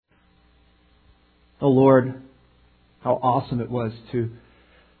Oh Lord, how awesome it was to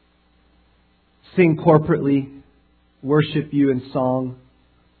sing corporately, worship You in song.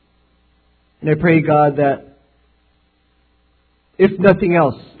 And I pray, God, that if nothing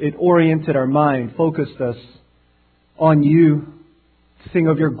else, it oriented our mind, focused us on You, to sing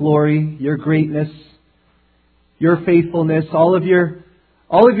of Your glory, Your greatness, Your faithfulness, all of Your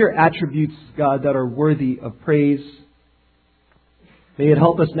attributes, God, that are worthy of praise. May it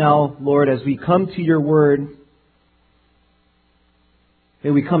help us now, Lord, as we come to Your Word. May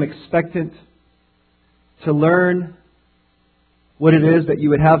we come expectant to learn what it is that You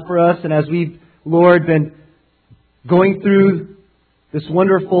would have for us. And as we've, Lord, been going through this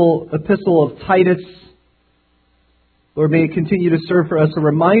wonderful epistle of Titus, Lord, may it continue to serve for us a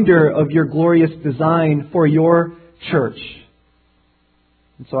reminder of Your glorious design for Your church.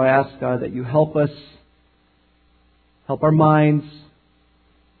 And so I ask, God, that You help us, help our minds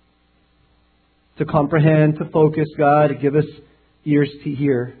to comprehend, to focus, God, to give us ears to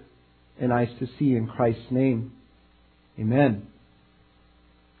hear and eyes to see in Christ's name. Amen.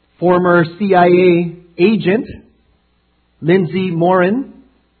 Former CIA agent Lindsay Morin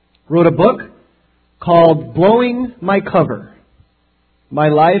wrote a book called Blowing My Cover: My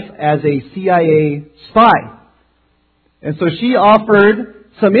Life as a CIA Spy. And so she offered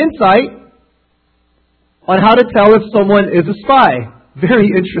some insight on how to tell if someone is a spy. Very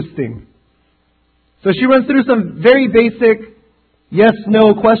interesting. So she runs through some very basic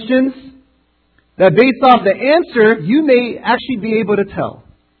yes/no questions that based off the answer, you may actually be able to tell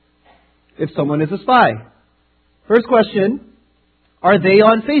if someone is a spy. First question, are they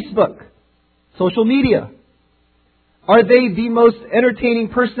on Facebook? Social media? Are they the most entertaining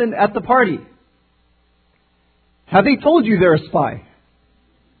person at the party? Have they told you they're a spy?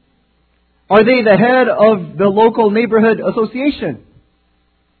 Are they the head of the local neighborhood association?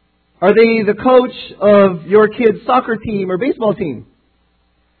 Are they the coach of your kid's soccer team or baseball team?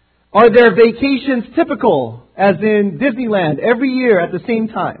 Are their vacations typical, as in Disneyland, every year at the same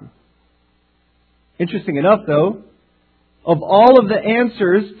time? Interesting enough, though, of all of the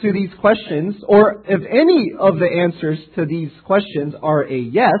answers to these questions, or if any of the answers to these questions are a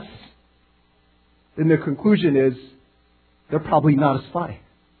yes, then the conclusion is they're probably not a spy.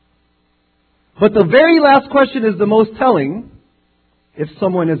 But the very last question is the most telling. If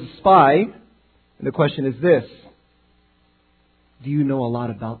someone is a spy, and the question is this: do you know a lot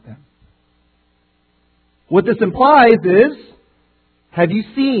about them? What this implies is, have you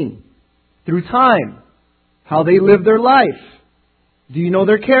seen through time how they live their life? Do you know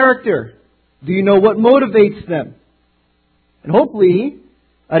their character? Do you know what motivates them? And hopefully,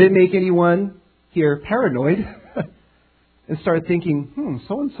 I didn't make anyone here paranoid and start thinking,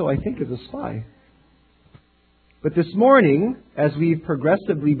 so-and-so I think is a spy. But this morning, as we've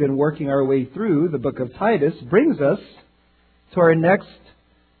progressively been working our way through the book of Titus, brings us to our next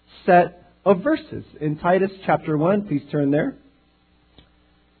set of verses. In Titus chapter 1, please turn there.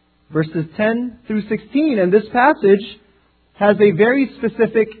 Verses 10 through 16. And this passage has a very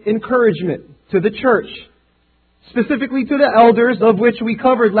specific encouragement to the church. Specifically to the elders, of which we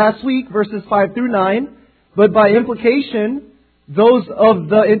covered last week, verses 5 through 9. But by implication, those of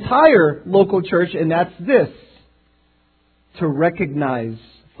the entire local church, and that's this: to recognize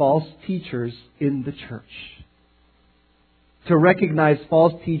false teachers in the church. To recognize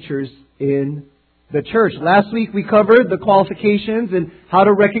false teachers in the church. Last week we covered the qualifications and how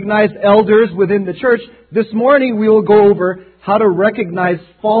to recognize elders within the church. This morning we will go over how to recognize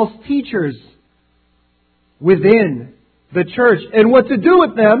false teachers within the church and what to do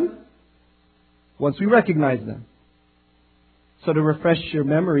with them once we recognize them. So to refresh your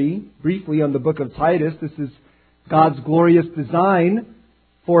memory briefly on the book of Titus, this is God's glorious design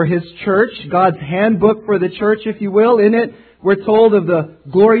for His church, God's handbook for the church, if you will. In it, we're told of the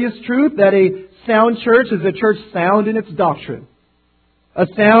glorious truth that a sound church is a church sound in its doctrine. A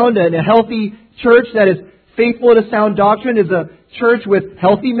sound and a healthy church that is faithful to sound doctrine is a church with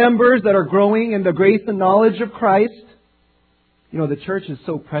healthy members that are growing in the grace and knowledge of Christ. You know, the church is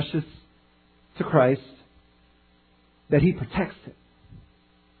so precious to Christ that He protects it.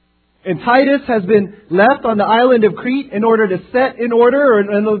 And Titus has been left on the island of Crete in order to set in order, or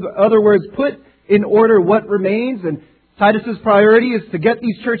in other words, put in order what remains. And Titus's priority is to get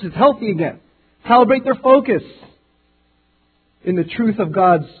these churches healthy again. Calibrate their focus in the truth of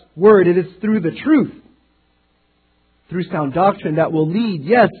God's Word. It is through the truth, through sound doctrine, that will lead,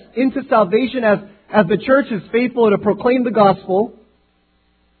 yes, into salvation as the church is faithful to proclaim the gospel.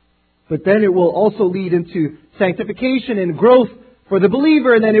 But then it will also lead into sanctification and growth for the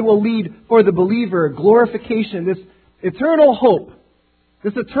believer, and then it will lead for the believer glorification, this eternal hope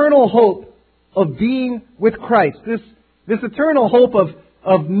of being with Christ, this eternal hope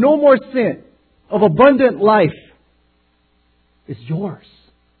of no more sin, of abundant life, is yours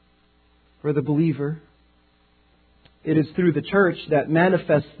for the believer. It is through the church that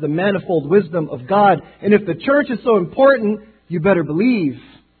manifests the manifold wisdom of God. And if the church is so important, you better believe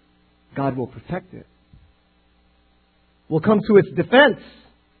God will protect it. Will come to its defense.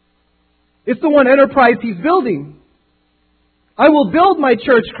 It's the one enterprise He's building. I will build my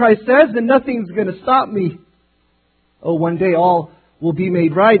church, Christ says, and nothing's going to stop me. Oh, one day all will be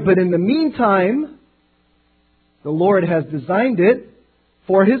made right. But in the meantime, the Lord has designed it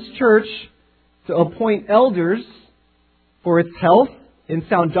for His church to appoint elders for its health in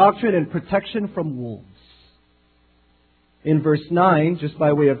sound doctrine and protection from wolves. In verse 9, just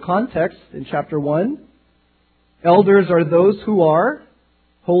by way of context, in chapter 1, elders are those who are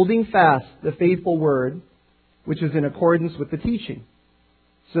holding fast the faithful word, which is in accordance with the teaching,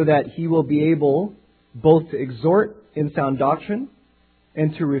 so that he will be able both to exhort in sound doctrine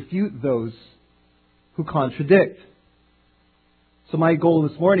and to refute those who contradict. So my goal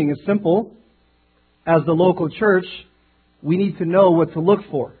this morning is simple. As the local church, we need to know what to look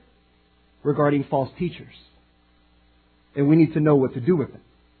for regarding false teachers. And we need to know what to do with them.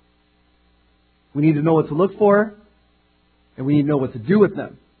 We need to know what to look for, and we need to know what to do with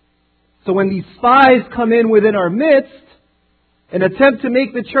them. So when these spies come in within our midst and attempt to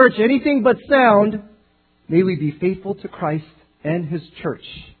make the church anything but sound, may we be faithful to Christ and His church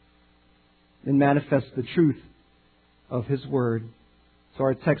and manifest the truth of His Word. So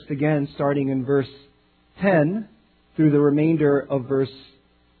our text again, starting in verse 10 through the remainder of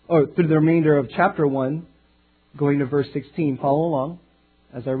chapter 1, going to verse 16. Follow along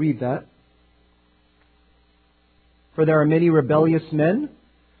as I read that. For there are many rebellious men,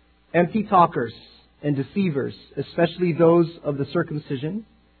 empty talkers and deceivers, especially those of the circumcision,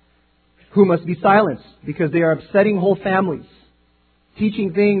 who must be silenced because they are upsetting whole families,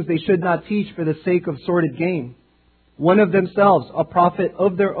 teaching things they should not teach for the sake of sordid gain. One of themselves, a prophet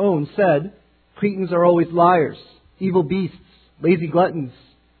of their own, said, Cretans are always liars, evil beasts, lazy gluttons.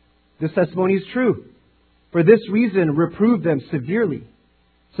 This testimony is true. For this reason, reprove them severely,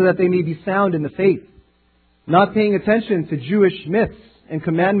 so that they may be sound in the faith, not paying attention to Jewish myths and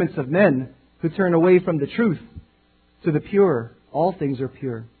commandments of men who turn away from the truth. To the pure, all things are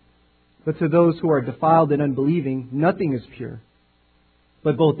pure. But to those who are defiled and unbelieving, nothing is pure.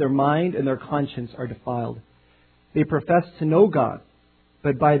 But both their mind and their conscience are defiled. They profess to know God,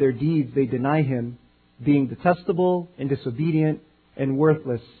 but by their deeds they deny Him, being detestable and disobedient and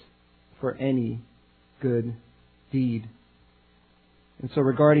worthless for any good deed. And so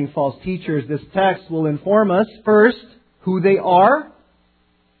regarding false teachers, this text will inform us, first, who they are.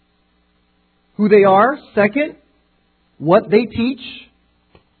 Who they are. Second, what they teach.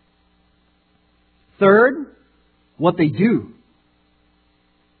 Third, what they do.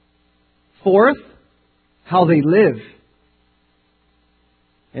 Fourth, how they live.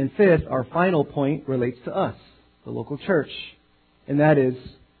 And fifth, our final point relates to us, the local church. And that is,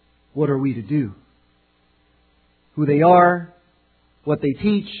 what are we to do? Who they are, what they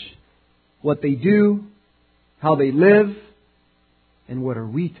teach, what they do, how they live, and what are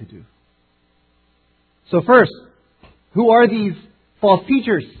we to do? So first, who are these false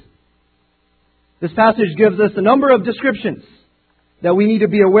teachers? This passage gives us a number of descriptions that we need to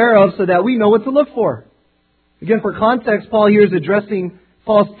be aware of so that we know what to look for. Again, for context, Paul here is addressing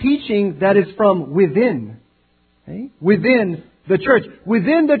false teaching that is from within. Okay? Within the church.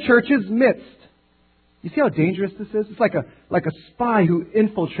 Within the church's midst. You see how dangerous this is? It's like a spy who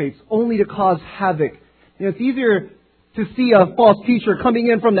infiltrates only to cause havoc. You know, it's easier to see a false teacher coming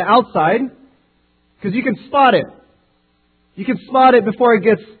in from the outside because you can spot it. You can spot it before it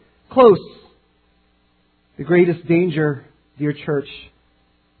gets close. The greatest danger, dear church,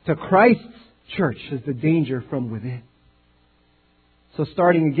 to Christ's church is the danger from within. So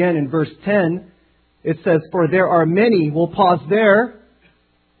starting again in verse 10, it says, For there are many. We'll pause there.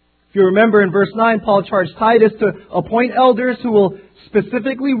 If you remember in verse 9, Paul charged Titus to appoint elders who will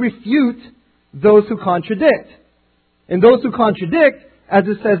specifically refute those who contradict. And those who contradict, as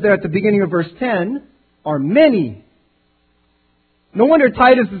it says there at the beginning of verse 10, are many. No wonder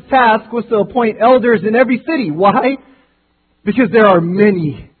Titus' task was to appoint elders in every city. Why? Because there are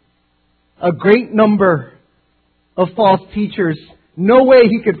many. A great number of false teachers. No way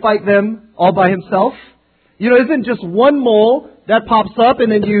he could fight them all by himself. You know, it isn't just one mole that pops up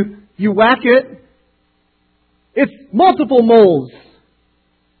and then you whack it. It's multiple moles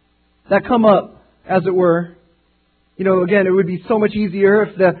that come up, as it were. You know, again, it would be so much easier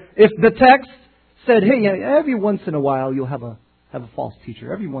if the text said, hey, every once in a while you'll have a false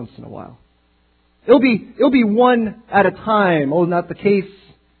teacher. Every once in a while. It'll be one at a time. Oh, not the case.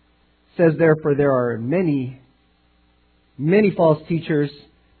 It says therefore there are many false teachers.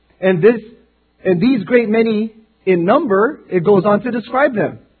 And these great many in number, it goes on to describe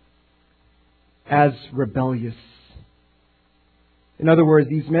them as rebellious. In other words,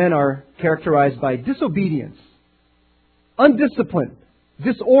 these men are characterized by disobedience, undisciplined,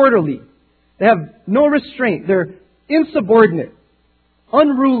 disorderly. They have no restraint. They're insubordinate,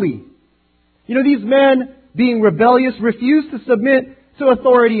 unruly. These men, being rebellious, refuse to submit to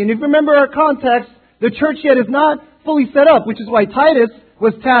authority. And if you remember our context, the church yet is not fully set up, which is why Titus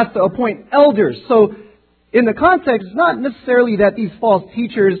was tasked to appoint elders. So, in the context, it's not necessarily that these false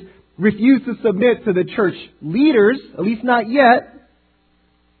teachers refuse to submit to the church leaders, at least not yet.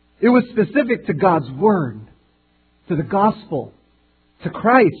 It was specific to God's Word, to the gospel, to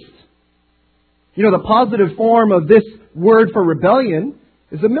Christ. The positive form of this word for rebellion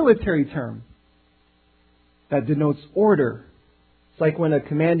is a military term that denotes order. It's like when a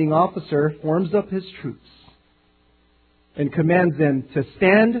commanding officer forms up his troops and commands them to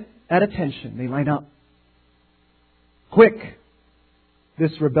stand at attention. They line up. Quick.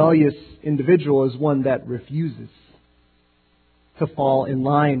 This rebellious individual is one that refuses to fall in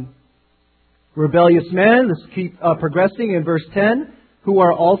line. Rebellious men, let's keep progressing in verse 10, who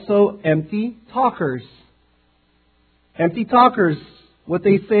are also empty talkers. Empty talkers, what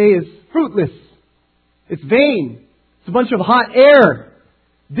they say is fruitless. It's vain. It's a bunch of hot air.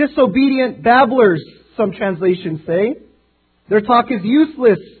 Disobedient babblers, some translations say. Their talk is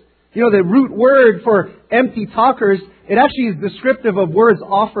useless. The root word for empty talkers, it actually is descriptive of words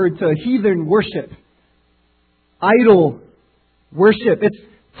offered to heathen worship. Idol worship. It's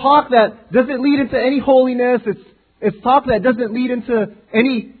talk that doesn't lead into any holiness. It's talk that doesn't lead into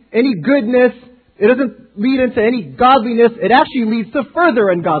any goodness. It doesn't lead into any godliness. It actually leads to further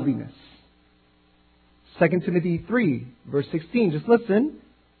ungodliness. 2 Timothy 3, verse 16. Just listen.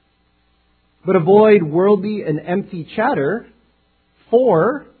 But avoid worldly and empty chatter,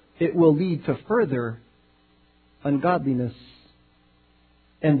 for it will lead to further ungodliness,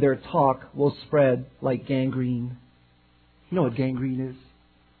 and their talk will spread like gangrene. You know what gangrene is?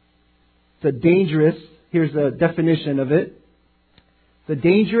 It's a dangerous, here's a definition of it. It's a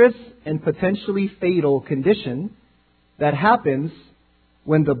dangerous and potentially fatal condition that happens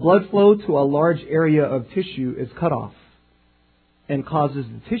when the blood flow to a large area of tissue is cut off and causes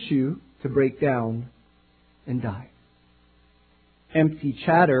the tissue to break down and die. Empty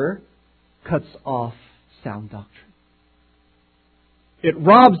chatter cuts off sound doctrine. It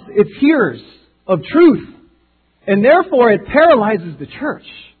robs its hearers of truth, and therefore it paralyzes the church.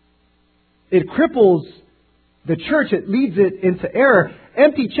 It cripples the church. It leads it into error.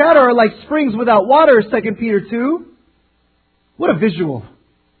 Empty chatter are like springs without water, 2 Peter 2. What a visual.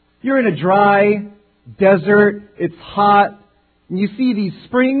 You're in a dry desert. It's hot. And you see these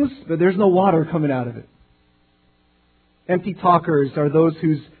springs, but there's no water coming out of it. Empty talkers are those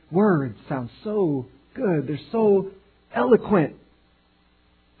whose words sound so good. They're so eloquent.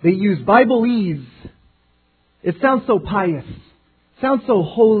 They use Bibleese. It sounds so pious. It sounds so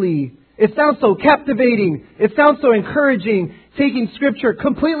holy. It sounds so captivating. It sounds so encouraging, taking Scripture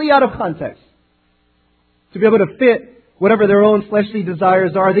completely out of context to be able to fit whatever their own fleshly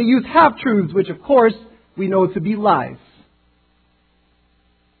desires are. They use half-truths, which of course we know to be lies.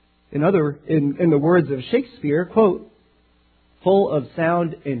 In the words of Shakespeare, quote, full of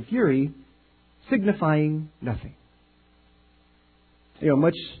sound and fury, signifying nothing.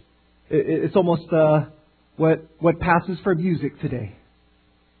 It's almost what passes for music today.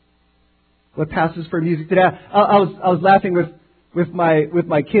 What passes for music today? I was laughing with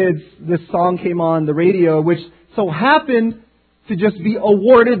my kids. This song came on the radio, which so happened to just be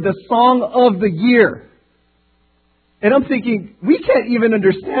awarded the Song of the Year. And I'm thinking, we can't even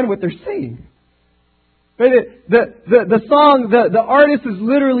understand what they're saying. Right? The song, the artist is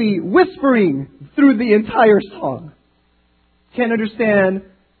literally whispering through the entire song. Can't understand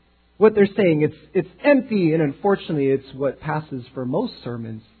what they're saying. It's empty, and unfortunately, it's what passes for most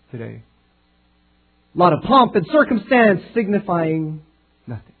sermons today. A lot of pomp and circumstance signifying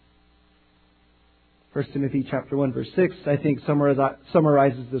nothing. 1 Timothy chapter 1, verse 6, I think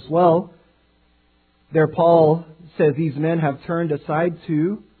summarizes this well. There Paul says these men have turned aside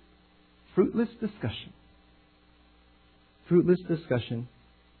to fruitless discussion. Fruitless discussion.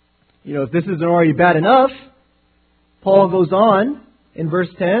 If this isn't already bad enough, Paul goes on in verse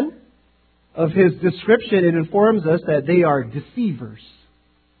 10 of his description. It informs us that they are deceivers.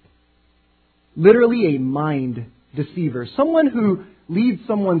 Literally a mind deceiver. Someone who leads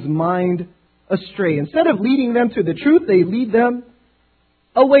someone's mind astray. Instead of leading them to the truth, they lead them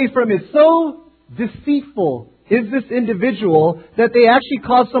away from it. So deceitful is this individual that they actually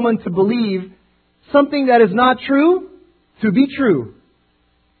cause someone to believe something that is not true to be true?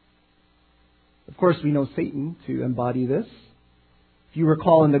 Of course, we know Satan to embody this. If you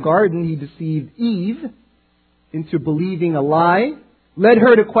recall in the garden, he deceived Eve into believing a lie, led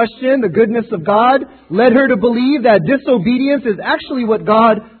her to question the goodness of God, led her to believe that disobedience is actually what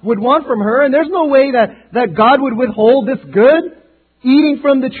God would want from her, and there's no way that God would withhold this good, eating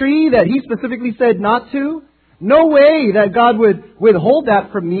from the tree that He specifically said not to. No way that God would withhold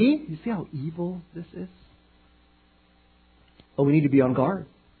that from me. You see how evil this is? Oh, we need to be on guard.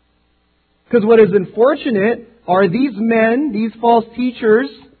 Because what is unfortunate are these men, these false teachers,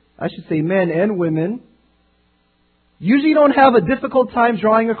 I should say men and women, usually don't have a difficult time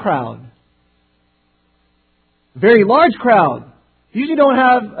drawing a crowd. Very large crowd. Usually don't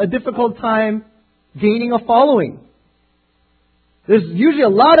have a difficult time gaining a following. There's usually a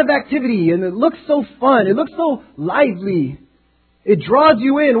lot of activity and it looks so fun. It looks so lively. It draws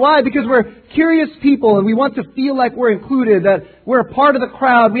you in. Why? Because we're curious people and we want to feel like we're included, that we're a part of the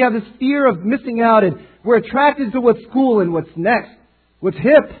crowd. We have this fear of missing out and we're attracted to what's cool and what's next, what's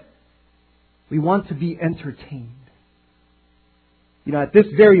hip. We want to be entertained. You know, at this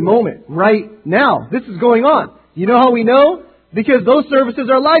very moment, right now, this is going on. You know how we know? Because those services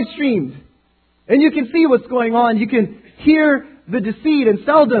are live streamed. And you can see what's going on. You can hear the deceit, and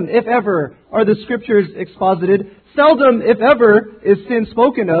seldom, if ever, are the Scriptures exposited. Seldom, if ever, is sin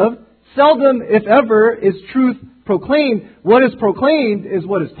spoken of. Seldom, if ever, is truth proclaimed. What is proclaimed is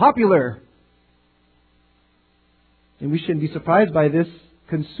what is popular. And we shouldn't be surprised by this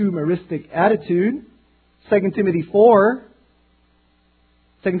consumeristic attitude. 2 Timothy 4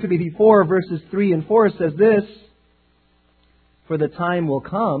 verses 3 and 4 says this, "For the time will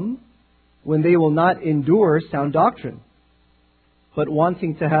come when they will not endure sound doctrine, but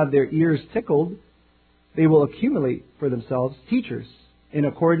wanting to have their ears tickled, they will accumulate for themselves teachers in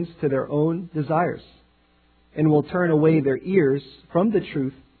accordance to their own desires, and will turn away their ears from the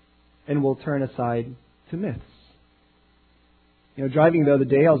truth and will turn aside to myths." You know, driving the other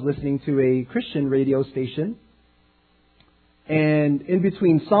day, I was listening to a Christian radio station, and in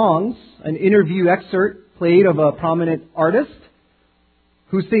between songs, an interview excerpt played of a prominent artist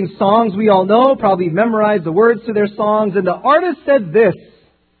who sings songs we all know, probably memorized the words to their songs. And the artist said this,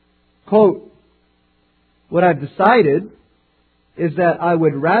 quote, "What I've decided is that I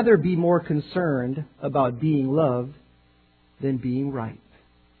would rather be more concerned about being loved than being right."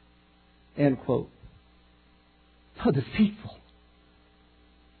 End quote. How deceitful.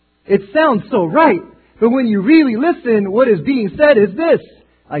 It sounds so right. But when you really listen, what is being said is this: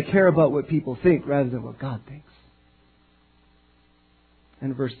 I care about what people think rather than what God thinks.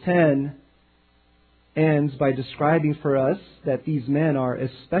 And verse 10 ends by describing for us that these men are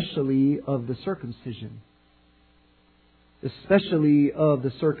especially of the circumcision. Especially of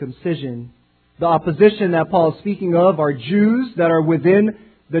the circumcision. The opposition that Paul is speaking of are Jews that are within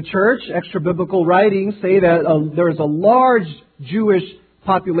the church. Extra-biblical writings say that there is a large Jewish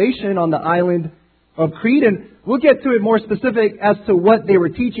population on the island of Crete, and we'll get to it more specific as to what they were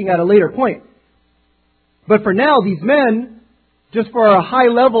teaching at a later point. But for now, these men, just for a high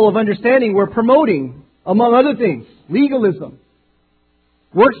level of understanding, were promoting, among other things, legalism,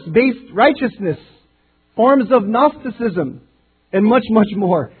 works-based righteousness, forms of Gnosticism, and much, much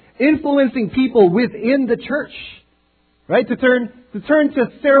more. Influencing people within the church, right? To turn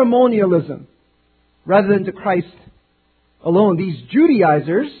to ceremonialism rather than to Christ alone. These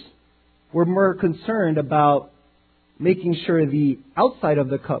Judaizers were more concerned about making sure the outside of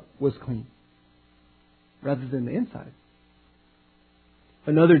the cup was clean rather than the inside.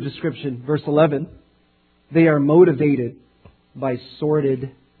 Another description, verse 11, they are motivated by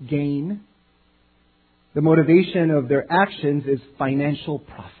sordid gain. The motivation of their actions is financial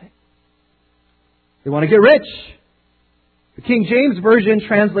profit. They want to get rich. The King James Version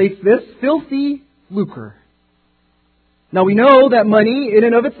translates this, filthy lucre. Now we know that money in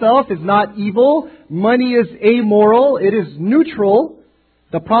and of itself is not evil. Money is amoral. It is neutral.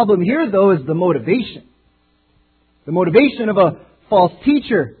 The problem here, though, is the motivation. The motivation of a false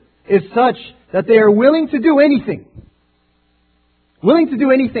teacher is such that they are willing to do anything. Willing to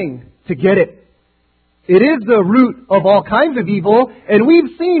do anything to get it. It is the root of all kinds of evil, and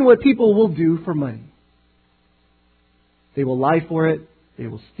we've seen what people will do for money. They will lie for it. They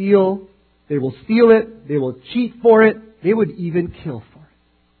will steal. They will steal it. They will cheat for it. They would even kill for it.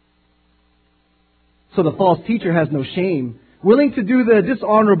 So the false teacher has no shame. Willing to do the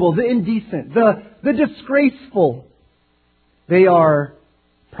dishonorable, the indecent, the disgraceful. They are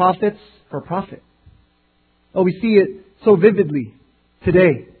prophets for profit. Oh, we see it so vividly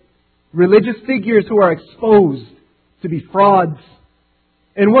today. religious figures who are exposed to be frauds.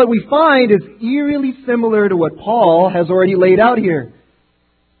 And what we find is eerily similar to what Paul has already laid out here.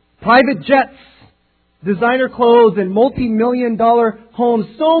 Private jets, designer clothes, and multi-million-dollar homes.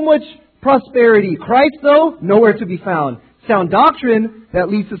 So much prosperity. Christ, though, nowhere to be found. Sound doctrine that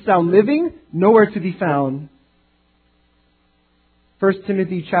leads to sound living, nowhere to be found. 1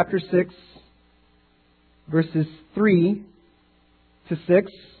 Timothy chapter 6, verses 3 to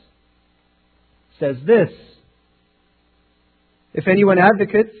 6 says this: if anyone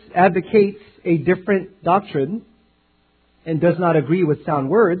advocates a different doctrine and does not agree with sound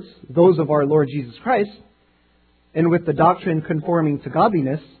words, those of our Lord Jesus Christ, and with the doctrine conforming to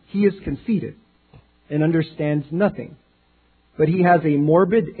godliness, he is conceited and understands nothing. But he has a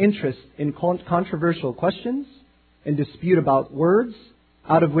morbid interest in controversial questions and dispute about words,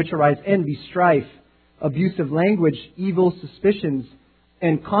 out of which arise envy, strife, abusive language, evil suspicions,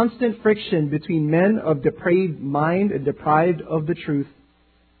 and constant friction between men of depraved mind and deprived of the truth,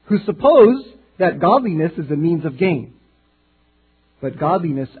 who suppose that godliness is a means of gain. But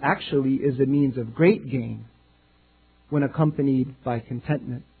godliness actually is a means of great gain when accompanied by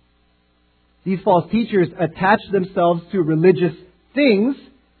contentment. These false teachers attach themselves to religious things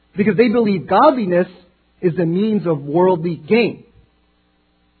because they believe godliness is a means of worldly gain.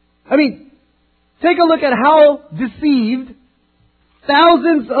 I mean, take a look at how deceived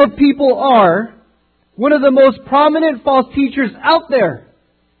thousands of people are. One of the most prominent false teachers out there.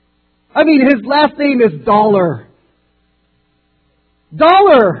 I mean, his last name is Dollar.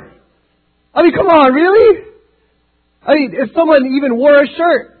 Dollar! I mean, come on, really? I mean, if someone even wore a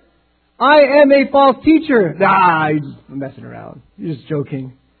shirt, I am a false teacher. Nah, you're just messing around. You're just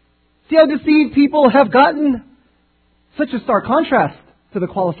joking. See how deceived people have gotten? Such a stark contrast to the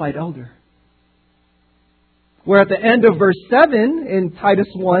qualified elder. Where at the end of verse 7 in Titus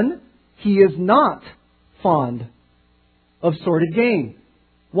 1, he is not fond of sordid gain.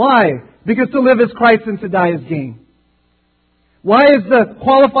 Why? Because to live is Christ and to die is gain. Why is the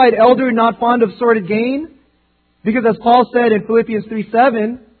qualified elder not fond of sordid gain? Because as Paul said in Philippians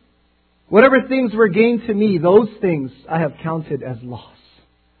 3:7, whatever things were gained to me, those things I have counted as loss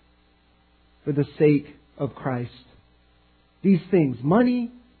for the sake of Christ. These things,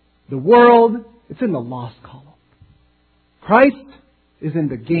 money, the world, it's in the loss column. Christ is in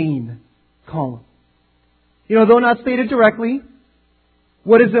the gain column. You know, though not stated directly,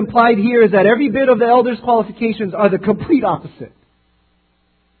 what is implied here is that every bit of the elder's qualifications are the complete opposite.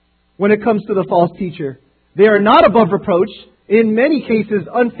 When it comes to the false teacher, they are not above reproach, in many cases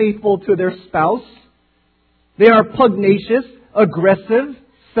unfaithful to their spouse. They are pugnacious, aggressive,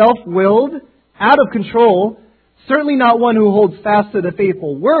 self-willed, out of control. Certainly not one who holds fast to the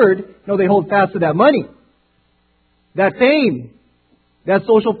faithful word. No, they hold fast to that money, that fame, that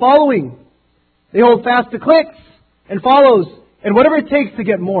social following. They hold fast to clicks and follows and whatever it takes to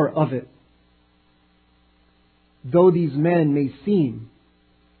get more of it. Though these men may seem,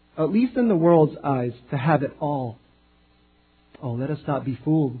 at least in the world's eyes, to have it all. Oh, let us not be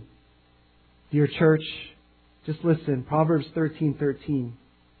fooled. Dear church, just listen. Proverbs 13:13.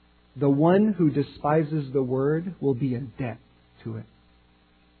 The one who despises the word will be in debt to it.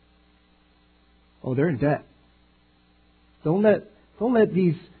 Oh, they're in debt. Don't let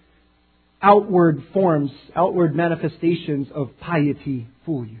these outward forms, outward manifestations of piety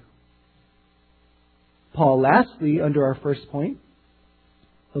fool you. Paul, lastly, under our first point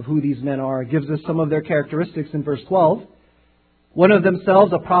of who these men are, gives us some of their characteristics in verse 12. One of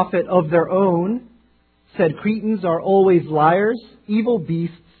themselves, a prophet of their own, said, Cretans are always liars, evil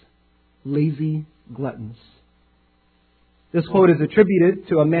beasts, lazy gluttons. This quote is attributed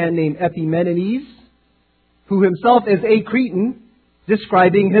to a man named Epimenides, who himself is a Cretan,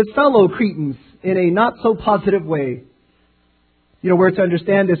 describing his fellow Cretans in a not so positive way. You know, we're to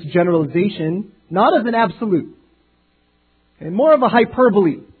understand this generalization not as an absolute, and more of a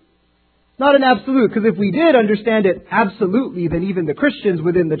hyperbole. Not an absolute, because if we did understand it absolutely, then even the Christians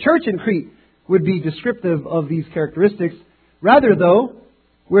within the church in Crete would be descriptive of these characteristics. Rather, though,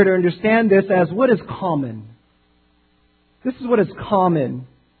 we're to understand this as what is common. This is what is common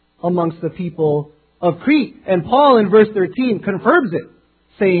amongst the people of Crete. And Paul in verse 13 confirms it,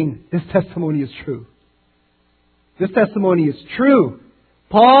 saying, this testimony is true. This testimony is true.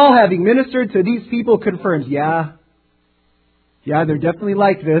 Paul, having ministered to these people, confirms, yeah, they're definitely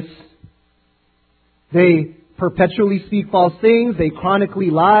like this. They perpetually speak false things. They chronically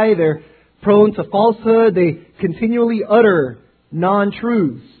lie. They're prone to falsehood. They continually utter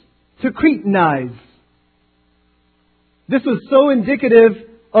non-truths, to Cretanize. This was so indicative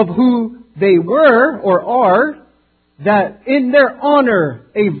of who they were or are that in their honor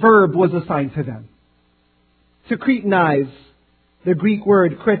a verb was assigned to them. To Cretanize, the Greek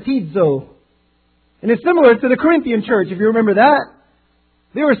word kretizo. And it's similar to the Corinthian church, if you remember that.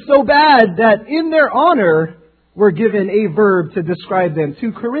 They were so bad that in their honor were given a verb to describe them,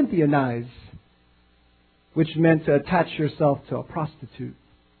 to Corinthianize, which meant to attach yourself to a prostitute.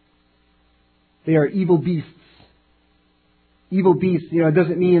 They are evil beasts. Evil beasts, it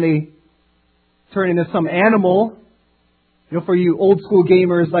doesn't mean they turn into some animal. For you old school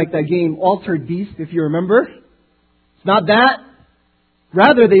gamers like that game Altered Beast, if you remember. It's not that.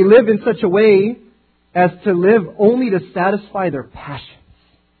 Rather, they live in such a way as to live only to satisfy their passions,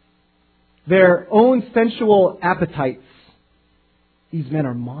 their own sensual appetites. These men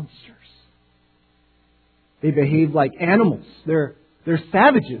are monsters. They behave like animals. They're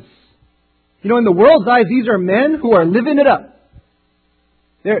savages. In the world's eyes, these are men who are living it up.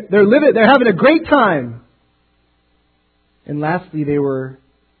 They're having a great time. And lastly, they were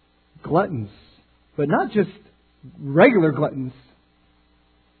gluttons. But not just regular gluttons.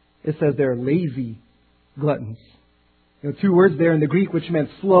 It says they're lazy gluttons. 2 words there in the Greek which meant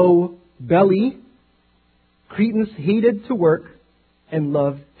slow belly. Cretans hated to work and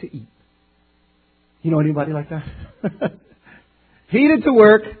loved to eat. You know anybody like that? Hated to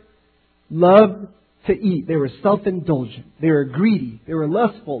work, loved to eat. They were self-indulgent. They were greedy. They were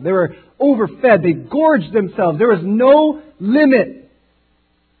lustful. They were overfed. They gorged themselves. There was no limit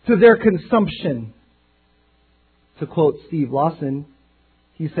to their consumption. To quote Steve Lawson,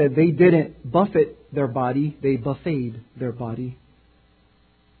 he said they didn't buffet their body, they buffeted their body.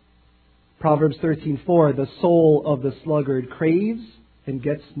 Proverbs 13:4, the soul of the sluggard craves and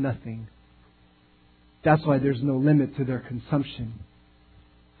gets nothing. That's why there's no limit to their consumption.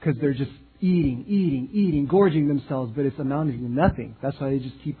 Because they're just eating, gorging themselves, but it's amounting to nothing. That's why they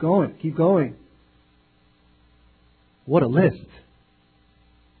just keep going. What a list.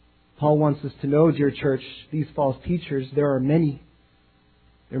 Paul wants us to know, dear church, these false teachers, there are many.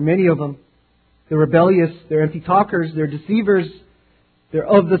 There are many of them. They're rebellious, they're empty talkers, they're deceivers, they're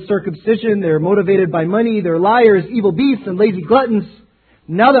of the circumcision, they're motivated by money, they're liars, evil beasts, and lazy gluttons.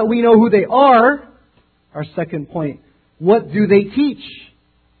 Now that we know who they are, our second point, what do they teach?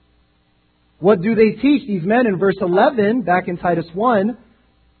 What do they teach? These men in verse 11, back in Titus 1,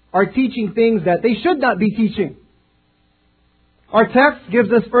 are teaching things that they should not be teaching. Our text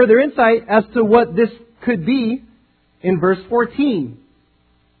gives us further insight as to what this could be in verse 14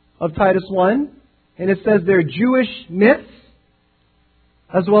 of Titus 1. And it says they're Jewish myths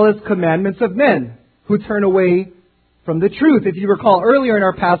as well as commandments of men who turn away from the truth. If you recall earlier in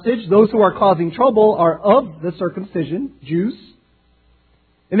our passage, those who are causing trouble are of the circumcision, Jews.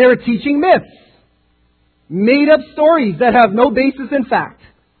 And they were teaching myths, made up stories that have no basis in fact.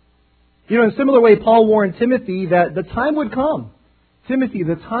 In a similar way, Paul warned Timothy that the time would come. Timothy,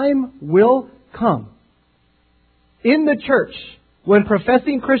 the time will come in the church when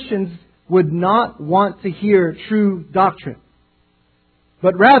professing Christians would not want to hear true doctrine,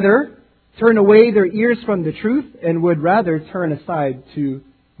 but rather turn away their ears from the truth and would rather turn aside to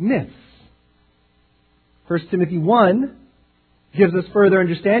myths. 1 Timothy 1 gives us further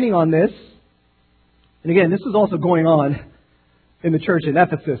understanding on this. And again, this is also going on in the church in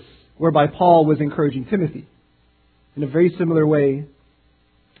Ephesus, whereby Paul was encouraging Timothy. In a very similar way,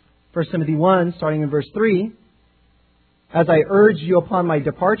 1 Timothy 1, starting in verse 3, as I urge you upon my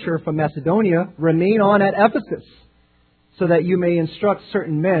departure from Macedonia, remain on at Ephesus, so that you may instruct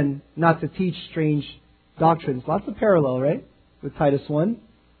certain men not to teach strange doctrines. Lots of parallel, right, with Titus 1.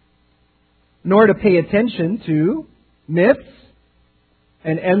 Nor to pay attention to myths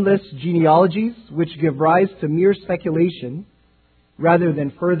and endless genealogies which give rise to mere speculation, rather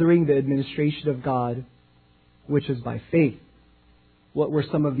than furthering the administration of God, which is by faith. What were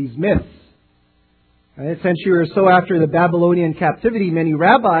some of these myths? A century or so after the Babylonian captivity, many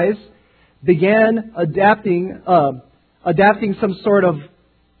rabbis began adapting some sort of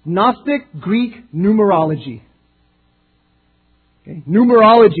Gnostic Greek numerology. Okay?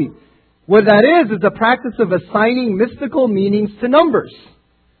 Numerology. What that is the practice of assigning mystical meanings to numbers.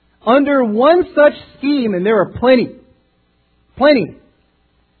 Under one such scheme, and there are plenty,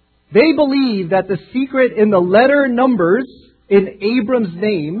 they believe that the secret in the letter numbers in Abram's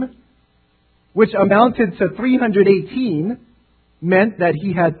name, which amounted to 318, meant that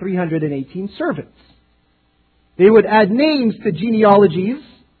he had 318 servants. They would add names to genealogies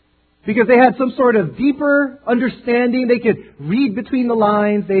because they had some sort of deeper understanding. They could read between the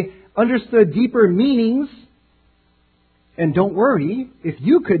lines. They understood deeper meanings. And don't worry if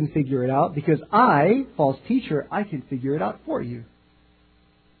you couldn't figure it out, because I, false teacher, I can figure it out for you.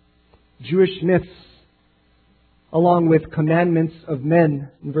 Jewish myths along with commandments of men.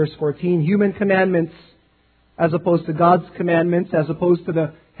 In verse 14, human commandments as opposed to God's commandments, as opposed to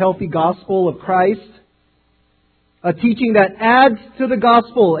the healthy gospel of Christ. A teaching that adds to the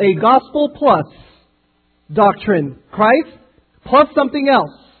gospel, a gospel plus doctrine. Christ plus something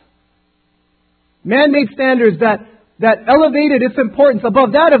else. Man-made standards that elevated its importance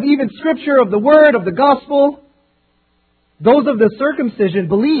above that of even Scripture, of the Word, of the gospel. Those of the circumcision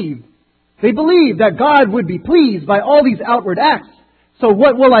believed. They believed that God would be pleased by all these outward acts. So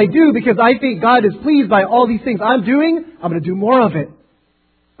what will I do because I think God is pleased by all these things I'm doing? I'm going to do more of it.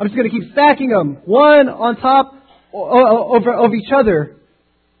 I'm just going to keep stacking them, one on top of each other.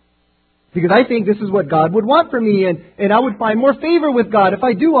 Because I think this is what God would want for me, and I would find more favor with God if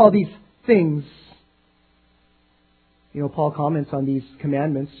I do all these things. You know, Paul comments on these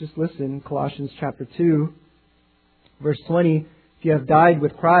commandments. Just listen, Colossians chapter 2, verse 20. If you have died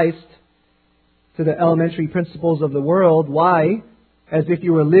with Christ to the elementary principles of the world, why, as if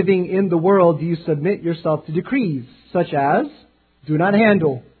you were living in the world, do you submit yourself to decrees, such as, do not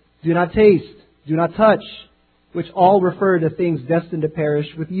handle, do not taste, do not touch, which all refer to things destined to perish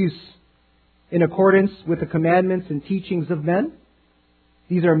with use, in accordance with the commandments and teachings of men?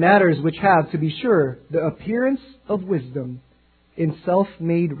 These are matters which have, to be sure, the appearance of wisdom in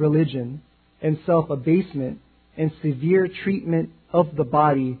self-made religion and self-abasement and severe treatment of the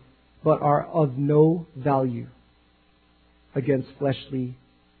body, but are of no value against fleshly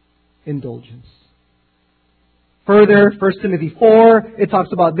indulgence. Further, 1 Timothy 4, it talks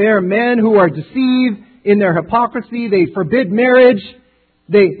about there men who are deceived in their hypocrisy. They forbid marriage.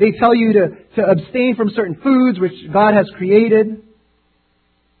 They tell you to abstain from certain foods which God has created.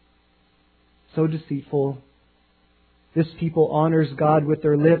 So deceitful. This people honors God with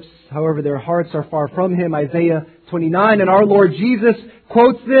their lips. However, their hearts are far from Him. Isaiah 29. And our Lord Jesus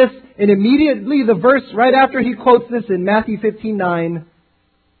quotes this. And immediately the verse right after He quotes this in Matthew 15:9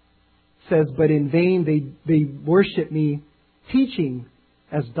 says, but in vain they worship me, teaching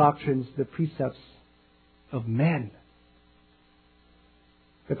as doctrines the precepts of men.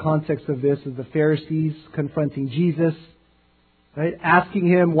 The context of this is the Pharisees confronting Jesus, right? Asking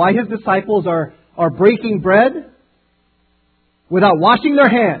Him why His disciples are breaking bread without washing their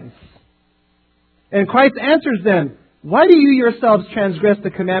hands. And Christ answers them, why do you yourselves transgress the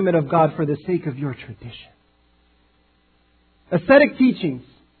commandment of God for the sake of your tradition? Ascetic teachings,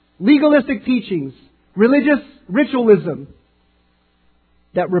 legalistic teachings, religious ritualism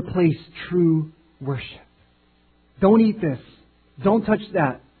that replace true worship. Don't eat this. Don't touch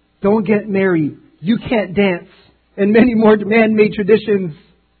that. Don't get married. You can't dance. And many more man-made traditions.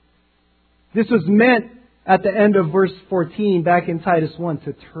 This was meant at the end of verse 14 back in Titus 1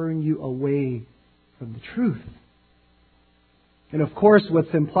 to turn you away from the truth. And of course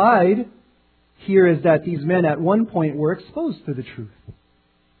what's implied here is that these men at one point were exposed to the truth.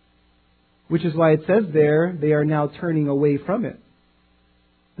 Which is why it says there, they are now turning away from it.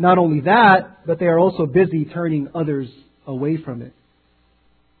 Not only that, but they are also busy turning others away from it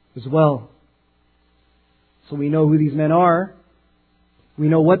as well. So we know who these men are. We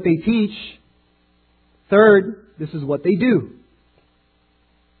know what they teach. Third, this is what they do.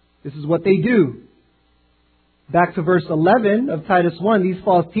 This is what they do. Back to verse 11 of Titus 1, these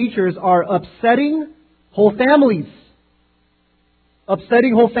false teachers are upsetting whole families.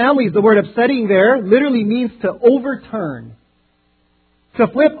 Upsetting whole families. The word upsetting there literally means to overturn. To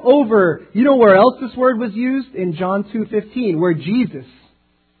flip over. You know where else this word was used? In John 2:15, where Jesus,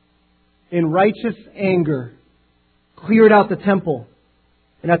 in righteous anger, cleared out the temple.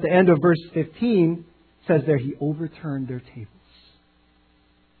 And at the end of verse 15, says there, He overturned their tables.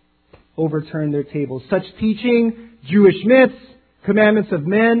 Overturned their tables. Such teaching, Jewish myths, commandments of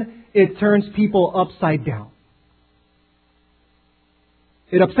men, it turns people upside down.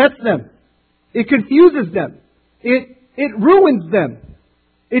 It upsets them. It confuses them. It ruins them.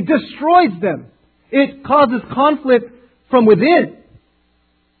 It destroys them. It causes conflict from within.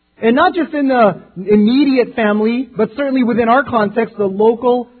 And not just in the immediate family, but certainly within our context, the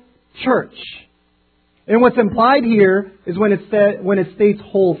local church. And what's implied here is when it states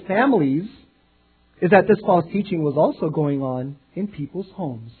whole families, is that this false teaching was also going on in people's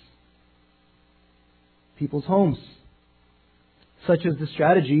homes. People's homes. Such is the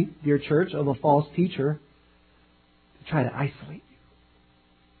strategy, dear church, of a false teacher to try to isolate you.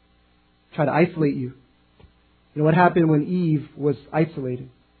 Try to isolate you. You know what happened when Eve was isolated?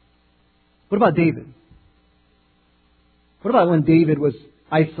 What about David? What about when David was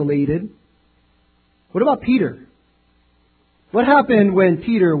isolated? What about Peter? What happened when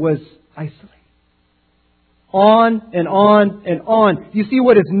Peter was isolated? On and on and on. You see,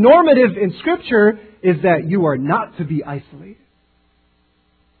 what is normative in Scripture is that you are not to be isolated.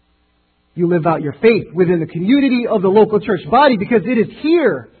 You live out your faith within the community of the local church body, because it is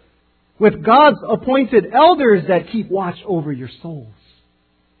here with God's appointed elders that keep watch over your souls.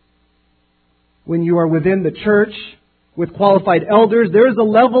 When you are within the church with qualified elders, there is a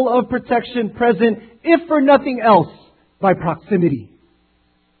level of protection present, if for nothing else, by proximity.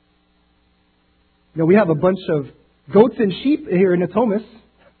 We have a bunch of goats and sheep here in Natomas.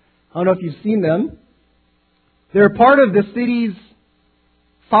 I don't know if you've seen them. They're part of the city's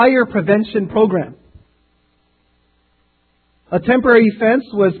fire prevention program. A temporary fence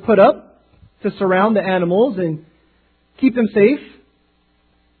was put up to surround the animals and keep them safe.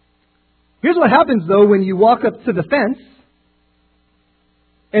 Here's what happens, though, when you walk up to the fence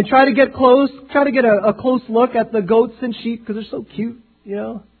and try to get a close look at the goats and sheep, because they're so cute,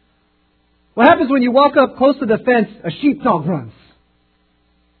 What happens when you walk up close to the fence? A sheepdog runs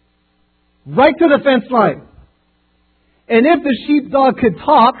right to the fence line. And if the sheepdog could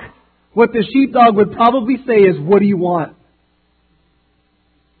talk, what the sheepdog would probably say is, "What do you want?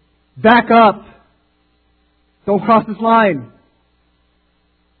 Back up. Don't cross this line."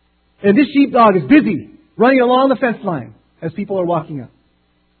 And this sheepdog is busy running along the fence line as people are walking up.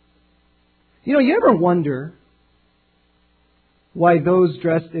 You ever wonder why those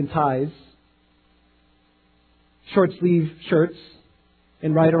dressed in ties, short sleeve shirts,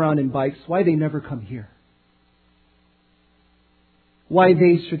 and ride around in bikes, why they never come here? Why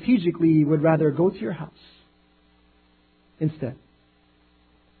they strategically would rather go to your house instead?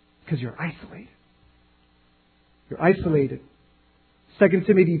 Because you're isolated. You're isolated. 2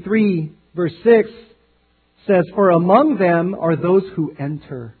 Timothy 3, verse 6 says, "For among them are those who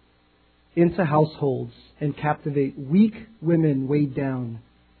enter into households and captivate weak women weighed down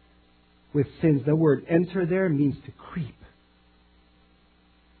with sins." The word enter there means to creep.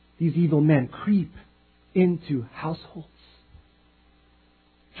 These evil men creep into households,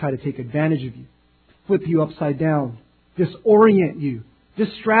 try to take advantage of you, flip you upside down, disorient you,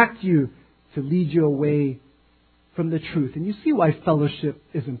 distract you, to lead you away from the truth. And you see why fellowship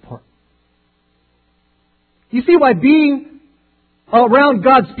is important. You see why being around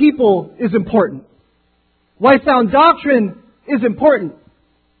God's people is important. Why sound doctrine is important.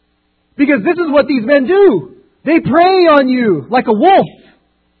 Because this is what these men do. They prey on you like a wolf.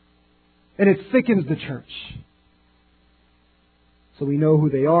 And it sickens the church. So we know who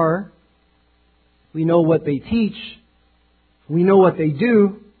they are. We know what they teach. We know what they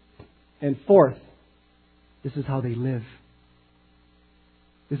do. And fourth, this is how they live.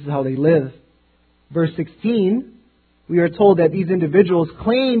 This is how they live. Verse 16, we are told that these individuals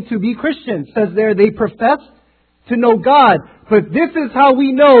claim to be Christians. It says there, they profess to know God. But this is how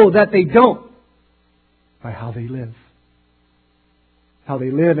we know that they don't. By how they live. How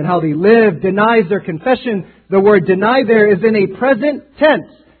they live, and how they live denies their confession. The word deny there is in a present tense.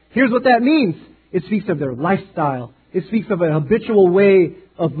 Here's what that means. It speaks of their lifestyle. It speaks of a habitual way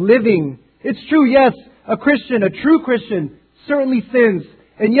of living. It's true, yes, a true Christian, certainly sins.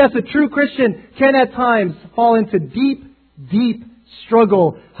 And yes, a true Christian can at times fall into deep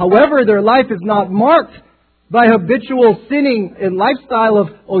struggle. However, their life is not marked by habitual sinning and lifestyle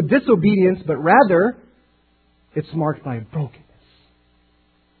of disobedience, but rather it's marked by brokenness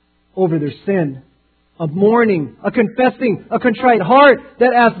over their sin, of mourning, a confessing, a contrite heart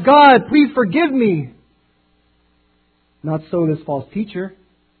that asks God, "Please forgive me." Not so this false teacher.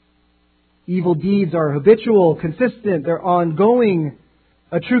 Evil deeds are habitual, consistent, they're ongoing.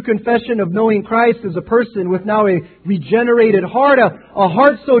 A true confession of knowing Christ is a person with now a regenerated heart, a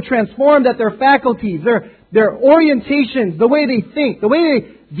heart so transformed that their faculties, their orientations, the way they think, the way they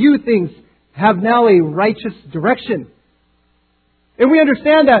view things, have now a righteous direction. And we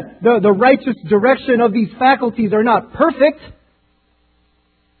understand that the righteous direction of these faculties are not perfect.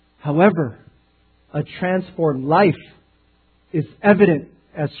 However, a transformed life is evident,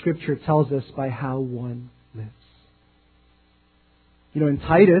 as Scripture tells us, by how one lives. In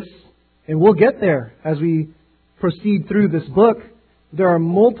Titus, and we'll get there as we proceed through this book, there are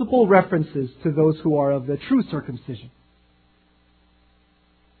multiple references to those who are of the true circumcision.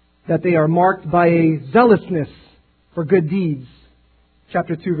 That they are marked by a zealousness for good deeds.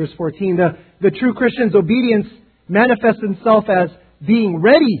 Chapter 2, verse 14. The true Christian's obedience manifests itself as being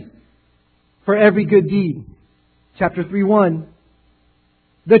ready for every good deed. Chapter 3, 1.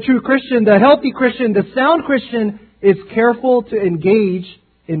 The true Christian, the healthy Christian, the sound Christian is careful to engage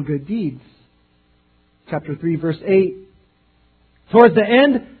in good deeds. Chapter 3, verse 8. Towards the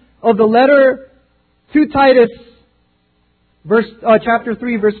end of the letter to Titus, chapter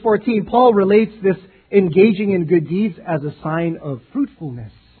 3, verse 14, Paul relates this engaging in good deeds as a sign of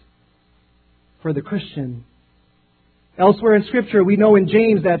fruitfulness. for the Christian. Elsewhere in Scripture, we know in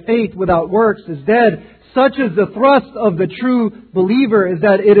James that faith without works is dead. Such is the thrust of the true believer, is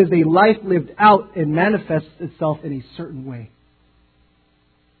that it is a life lived out and manifests itself in a certain way.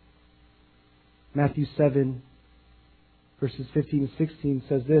 Matthew 7, verses 15 and 16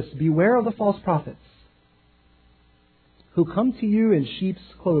 says this, "Beware of the false prophets, who come to you in sheep's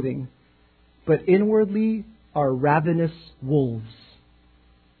clothing, but inwardly are ravenous wolves."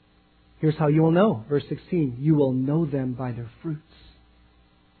 Here's how you will know. Verse 16, "You will know them by their fruits."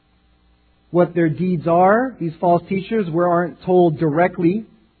 What their deeds are, these false teachers, we aren't told directly.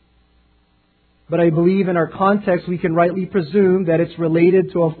 But I believe in our context we can rightly presume that it's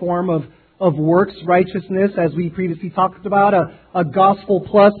related to a form of works righteousness, as we previously talked about, a gospel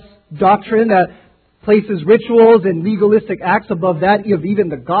plus doctrine that places rituals and legalistic acts above that of even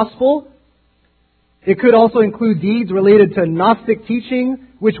the gospel. It could also include deeds related to Gnostic teaching,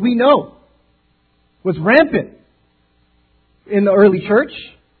 which we know was rampant in the early church.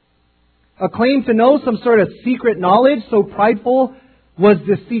 A claim to know some sort of secret knowledge, so prideful was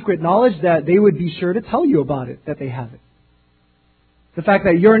this secret knowledge that they would be sure to tell you about it, that they have it. The fact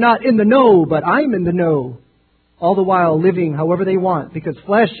that you're not in the know, but I'm in the know, all the while living however they want, because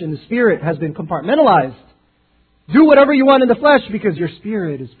flesh and the spirit has been compartmentalized. Do whatever you want in the flesh because your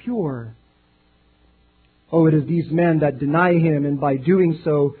spirit is pure. Oh, it is these men that deny Him, and by doing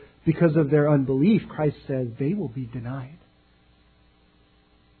so, because of their unbelief, Christ says they will be denied.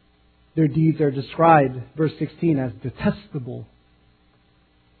 Their deeds are described, verse 16, as detestable.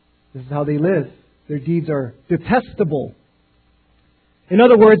 This is how they live. Their deeds are detestable. In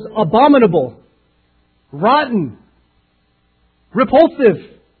other words, abominable, rotten, repulsive,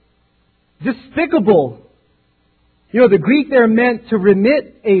 despicable. You know, the Greek there meant to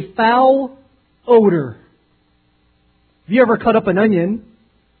remit a foul odor. Have you ever cut up an onion,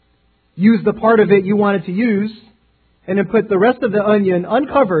 used the part of it you wanted to use, and then put the rest of the onion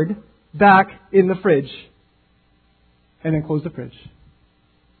uncovered back in the fridge, and then close the fridge?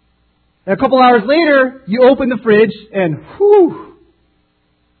 And a couple hours later, you open the fridge, and whew,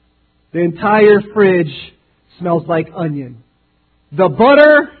 the entire fridge smells like onion. The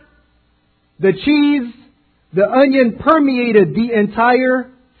butter, the cheese, the onion permeated the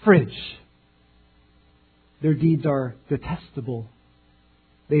entire fridge. Their deeds are detestable.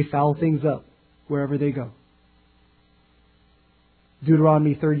 They foul things up wherever they go.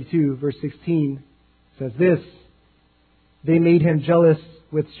 Deuteronomy 32, verse 16 says this, "They made him jealous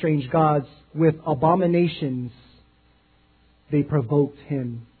with strange gods, with abominations. They provoked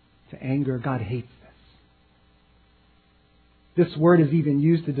him to anger." God hates this. This word is even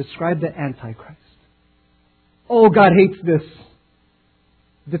used to describe the Antichrist. Oh, God hates this.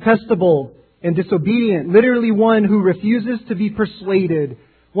 Detestable and disobedient. Literally one who refuses to be persuaded.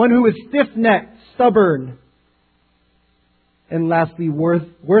 One who is stiff-necked, stubborn. And lastly,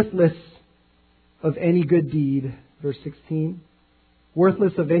 worthless of any good deed. Verse 16.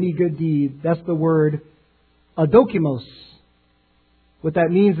 Worthless of any good deed. That's the word adokimos. What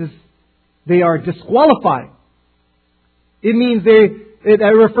that means is they are disqualified. It means it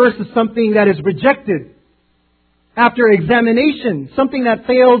refers to something that is rejected after examination. Something that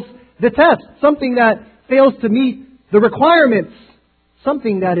fails the test. Something that fails to meet the requirements.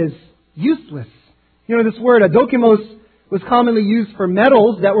 Something that is useless. You know, this word adokimos was commonly used for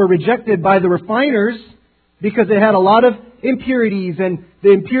metals that were rejected by the refiners because it had a lot of impurities, and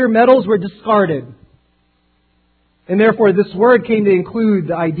the impure metals were discarded. And therefore this word came to include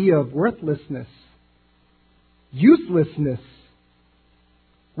the idea of worthlessness, uselessness.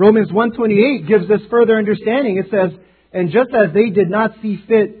 Romans 1:28 gives us further understanding. It says, "And just as they did not see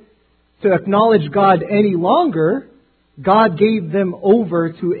fit to acknowledge God any longer, God gave them over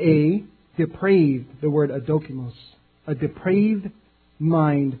to a depraved," the word adokimos, a depraved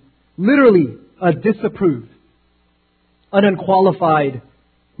mind. Literally, a disapproved, an unqualified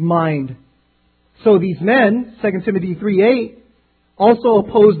mind. So these men, 2 Timothy 3:8, also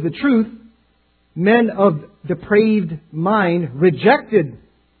opposed the truth. Men of depraved mind, rejected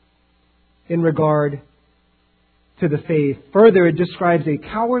in regard to the faith. Further, it describes a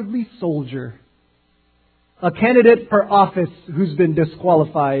cowardly soldier, a candidate for office who's been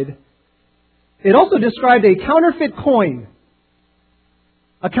disqualified. It also described a counterfeit coin.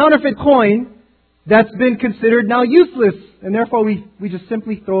 A counterfeit coin that's been considered now useless, and therefore we just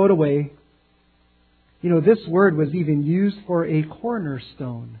simply throw it away. You know, this word was even used for a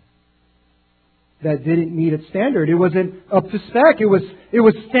cornerstone that didn't meet its standard. It wasn't up to spec. It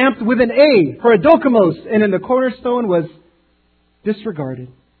was stamped with an A for adokimos, and then the cornerstone was disregarded.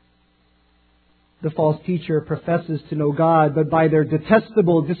 the false teacher professes to know God, but by their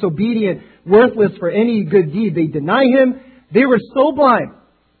detestable, disobedient, worthless for any good deed, they deny Him. They were so blind,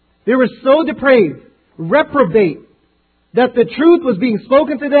 they were so depraved, reprobate, that the truth was being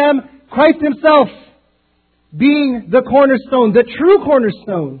spoken to them, Christ Himself being the cornerstone, the true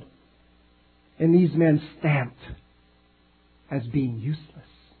cornerstone. And these men stamped as being useless,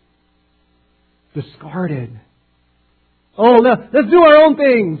 discarded. Oh, let's do our own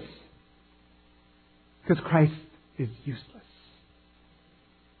things. Because Christ is useless.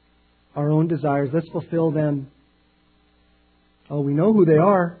 Our own desires, let's fulfill them. Oh, we know who they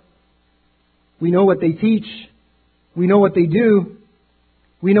are. We know what they teach. We know what they do.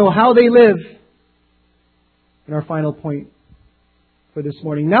 We know how they live. And our final point for this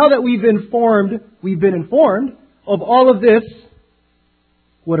morning. Now that we've been informed of all of this,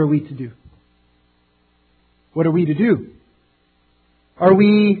 what are we to do? What are we to do? Are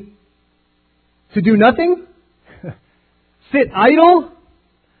we to do nothing? Sit idle?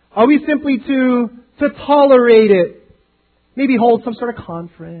 Are we simply to tolerate it? Maybe hold some sort of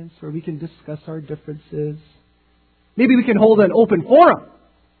conference where we can discuss our differences. Maybe we can hold an open forum.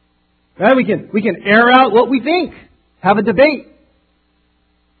 Right? We can air out what we think. Have a debate.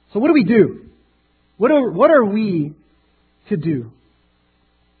 So what do we do? What are we to do?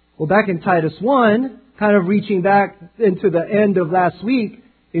 Well, back in Titus 1, kind of reaching back into the end of last week,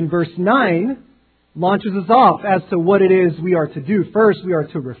 in verse 9, launches us off as to what it is we are to do. First, we are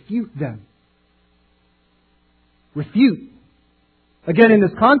to refute them. Refute. Again, in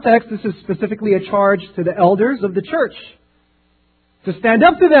this context, this is specifically a charge to the elders of the church. To stand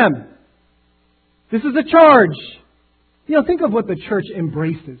up to them. This is a charge. Think of what the church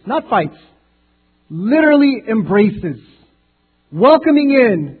embraces. Not fights. Literally embraces. Welcoming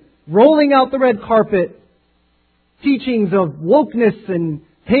in. Rolling out the red carpet. Teachings of wokeness and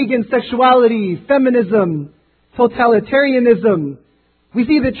pagan sexuality, feminism, totalitarianism. We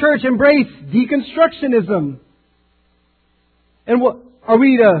see the church embrace deconstructionism. And what are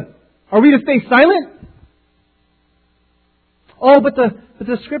we to stay silent? Oh, but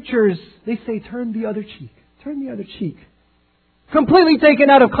the scriptures, they say turn the other cheek. Turn the other cheek. Completely taken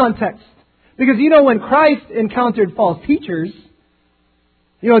out of context. Because when Christ encountered false teachers,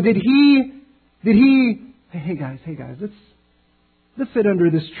 did he hey guys, let's sit under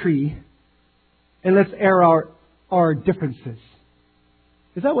this tree and let's air our differences.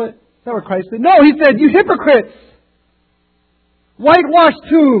 Is that what Christ said? No, He said, you hypocrites! Whitewashed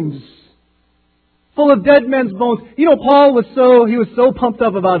tombs full of dead men's bones. Paul was so pumped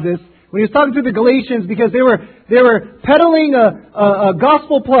up about this when he was talking to the Galatians, because they were peddling a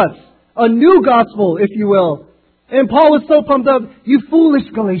gospel plus, a new gospel, if you will. And Paul was so pumped up, you foolish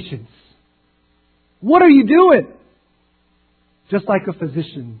Galatians. What are you doing? Just like a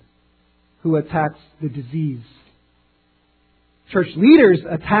physician who attacks the disease. Church leaders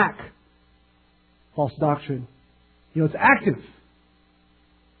attack false doctrine. It's active.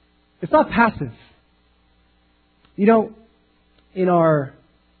 It's not passive. In our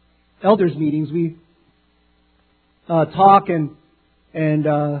elders meetings, we talk and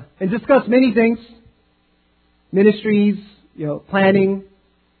discuss many things. Ministries, planning,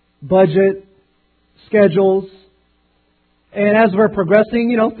 budget, schedules. And as we're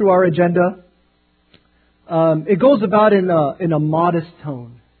progressing, through our agenda, it goes about in a modest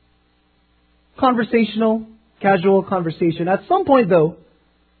tone. Conversational, casual conversation. At some point, though,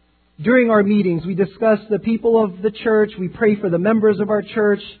 during our meetings, we discuss the people of the church. We pray for the members of our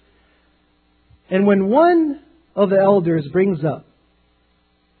church. And when one of the elders brings up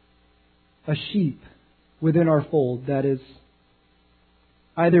a sheep within our fold that is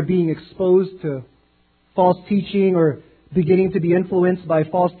either being exposed to false teaching or beginning to be influenced by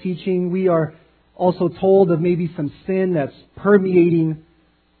false teaching, we are also told of maybe some sin that's permeating.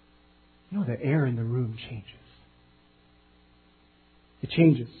 The air in the room changes. It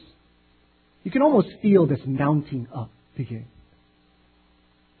changes. You can almost feel this mounting up begin.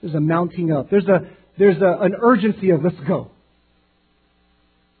 There's a mounting up. There's an urgency of let's go.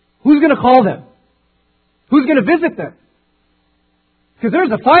 Who's going to call them? Who's going to visit them? Because there's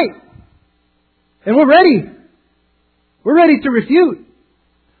a fight. And we're ready. We're ready to refute.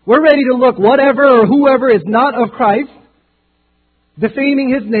 We're ready to look whatever or whoever is not of Christ, defaming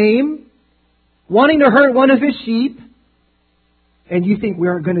His name, wanting to hurt one of His sheep, and you think we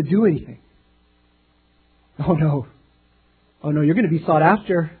aren't going to do anything. Oh no, you're going to be sought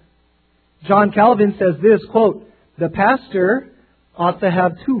after. John Calvin says this, quote, the pastor ought to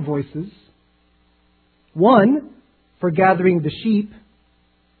have two voices. One for gathering the sheep,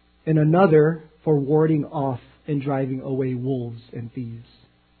 and another for warding off and driving away wolves and thieves.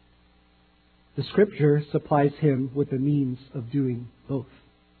 The Scripture supplies him with the means of doing both.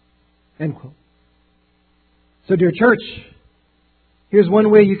 End quote. So, dear church, here's one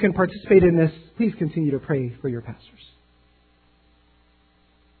way you can participate in this. Please continue to pray for your pastors.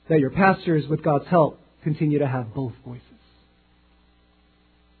 That your pastors, with God's help, continue to have both voices.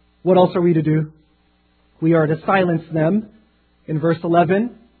 What else are we to do? We are to silence them. In verse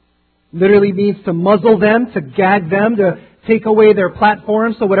 11, literally means to muzzle them, to gag them, to take away their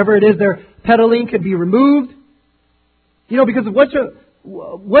platform, so whatever it is they're peddling can be removed. Because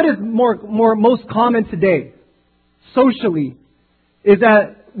what is most common today, socially, is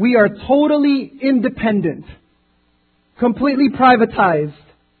that we are totally independent, completely privatized.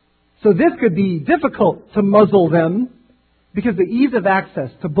 So this could be difficult to muzzle them because the ease of access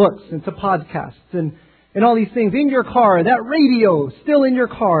to books and to podcasts and all these things in your car, that radio still in your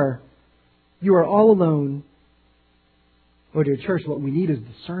car, you are all alone. Oh, dear church, what we need is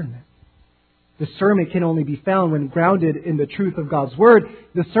discernment. Discernment can only be found when grounded in the truth of God's Word.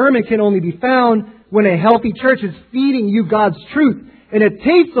 Discernment can only be found when a healthy church is feeding you God's truth. And it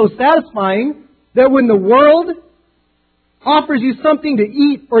tastes so satisfying that when the world offers you something to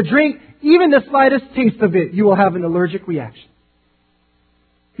eat or drink, even the slightest taste of it, you will have an allergic reaction.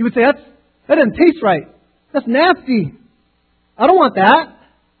 You would say, that doesn't taste right. That's nasty. I don't want that.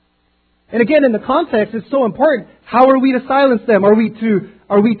 And again, in the context, it's so important. How are we to silence them? Are we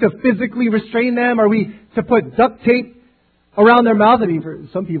to physically restrain them? Are we to put duct tape around their mouth? I mean, for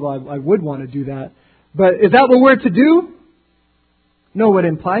some people, I would want to do that. But is that what we're to do? No, what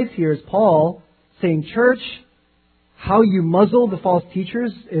implies here is Paul saying, church, how you muzzle the false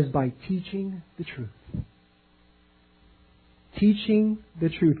teachers is by teaching the truth. Teaching the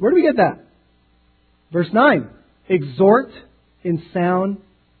truth. Where do we get that? Verse 9. Exhort in sound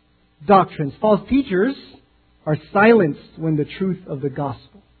doctrines. False teachers are silenced when the truth of the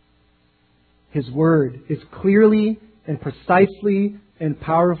gospel, His word, is clearly and precisely and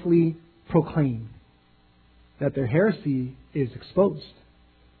powerfully proclaimed, that their heresy is exposed.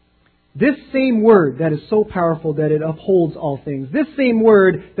 This same word that is so powerful that it upholds all things, this same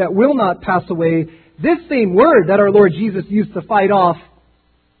word that will not pass away, this same word that our Lord Jesus used to fight off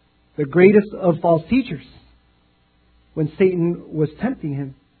the greatest of false teachers when Satan was tempting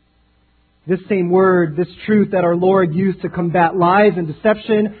Him. This same word, this truth that our Lord used to combat lies and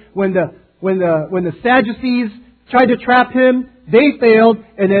deception when the Sadducees tried to trap Him, they failed,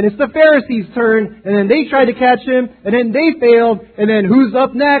 and then it's the Pharisees' turn, and then they tried to catch Him, and then they failed, and then who's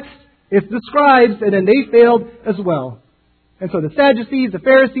up next? It's the scribes, and then they failed as well. And so the Sadducees, the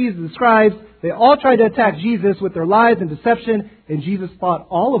Pharisees, the scribes, they all tried to attack Jesus with their lies and deception, and Jesus fought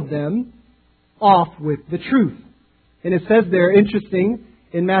all of them off with the truth. And it says there, interesting,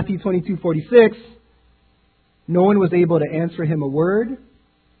 in Matthew 22:46, no one was able to answer Him a word,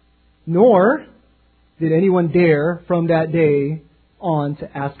 nor did anyone dare from that day on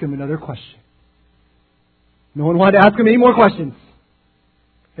to ask Him another question. No one wanted to ask Him any more questions.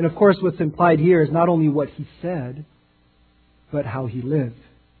 And of course, what's implied here is not only what He said, but how He lived.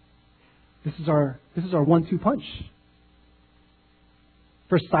 This is our 1-2 punch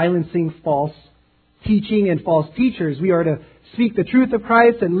for silencing false teaching and false teachers. We are to speak the truth of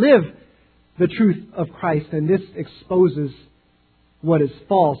Christ and live the truth of Christ. And this exposes what is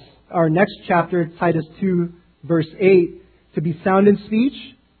false. Our next chapter, Titus 2, verse 8, to be sound in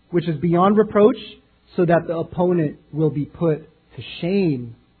speech, which is beyond reproach, so that the opponent will be put to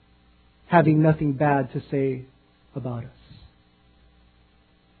shame, having nothing bad to say about us.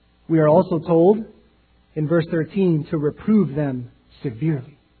 We are also told in verse 13 to reprove them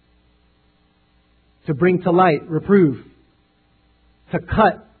severely. To bring to light, reprove. To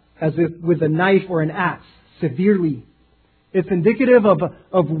cut as if with a knife or an axe, severely. It's indicative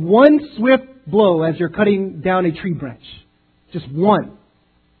of one swift blow as you're cutting down a tree branch. Just one.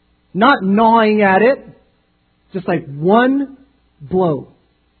 Not gnawing at it. Just like one blow.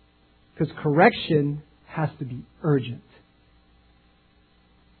 Because correction has to be urgent.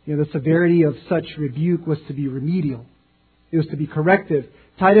 The severity of such rebuke was to be remedial. It was to be corrective.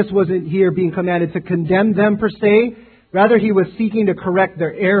 Titus wasn't here being commanded to condemn them per se. Rather, he was seeking to correct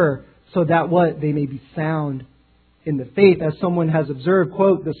their error so that they may be sound in the faith. As someone has observed,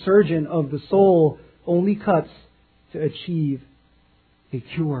 quote, the surgeon of the soul only cuts to achieve a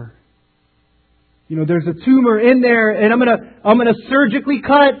cure. There's a tumor in there and I'm gonna surgically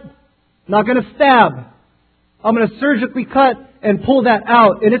cut, not gonna stab. I'm gonna surgically cut and pull that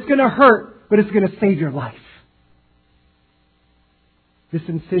out, and it's gonna hurt, but it's gonna save your life. This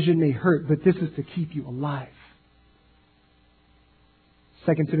incision may hurt, but this is to keep you alive.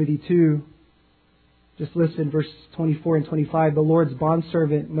 2 Timothy 2, Just listen, verse 24 and 25. The Lord's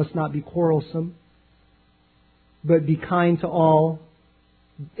bondservant must not be quarrelsome, but be kind to all,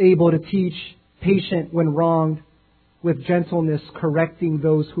 able to teach, patient when wronged, with gentleness correcting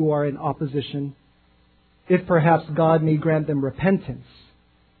those who are in opposition, if perhaps God may grant them repentance,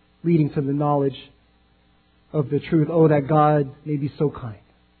 leading to the knowledge of the truth. Oh, that God may be so kind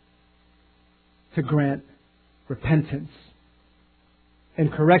to grant repentance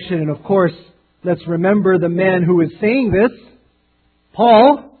and correction. And of course, let's remember the man who is saying this,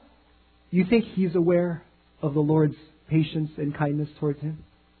 Paul. You think he's aware of the Lord's patience and kindness towards him?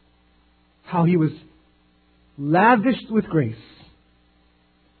 How he was lavished with grace.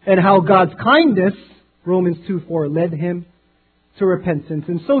 And how God's kindness, Romans 2:4, led him to repentance.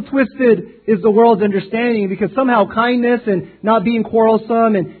 And so twisted is the world's understanding, because somehow kindness and not being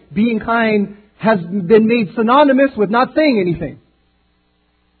quarrelsome and being kind has been made synonymous with not saying anything.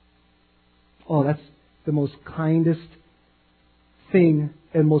 Oh, that's the most kindest thing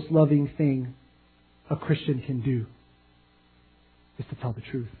and most loving thing a Christian can do, is to tell the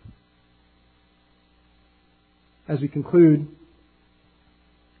truth. As we conclude,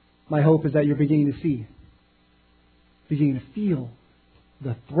 my hope is that you're beginning to see, beginning to feel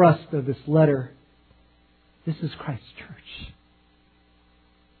the thrust of this letter. This is Christ's church.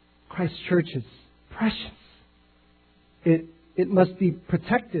 Christ's church is precious. It must be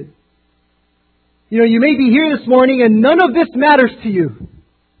protected. You may be here this morning and none of this matters to you.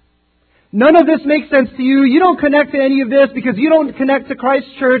 None of this makes sense to you. You don't connect to any of this because you don't connect to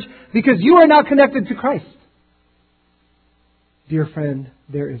Christ's church, because you are not connected to Christ. Dear friend,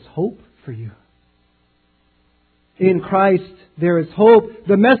 there is hope for you. In Christ, there is hope.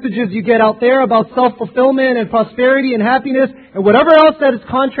 The messages you get out there about self-fulfillment and prosperity and happiness and whatever else that is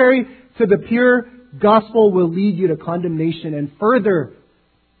contrary to the pure gospel will lead you to condemnation and further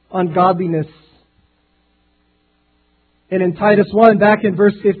ungodliness. And in Titus 1, back in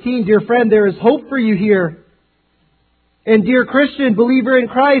verse 15, dear friend, there is hope for you here. And dear Christian, believer in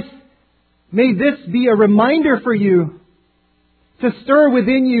Christ, may this be a reminder for you to stir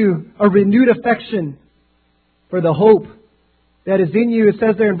within you a renewed affection for the hope that is in you. It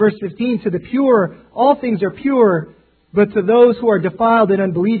says there in verse 15, to the pure, all things are pure, but to those who are defiled and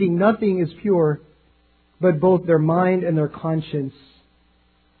unbelieving, nothing is pure, but both their mind and their conscience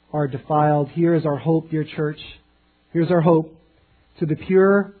are defiled. Here is our hope, dear church. Here's our hope. To the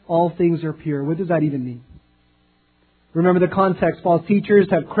pure, all things are pure. What does that even mean? Remember the context. False teachers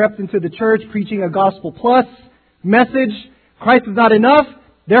have crept into the church preaching a gospel plus message. Christ is not enough.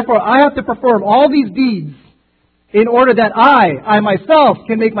 Therefore, I have to perform all these deeds in order that I myself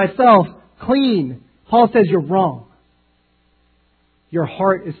can make myself clean. Paul says you're wrong. Your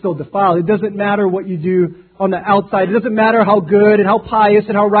heart is still defiled. It doesn't matter what you do on the outside. It doesn't matter how good and how pious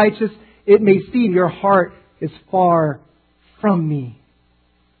and how righteous it may seem. Your heart is far from me.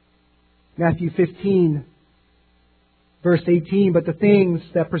 Matthew 15, verse 18, but the things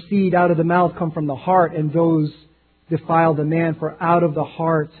that proceed out of the mouth come from the heart, and those defile the man. For out of the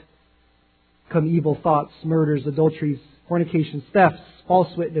heart come evil thoughts, murders, adulteries, fornications, thefts,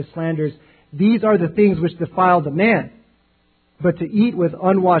 false witness, slanders. These are the things which defile the man. But to eat with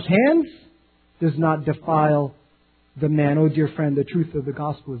unwashed hands does not defile the man. Oh, dear friend, the truth of the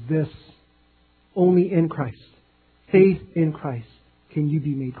gospel is this. Only in Christ, faith in Christ, can you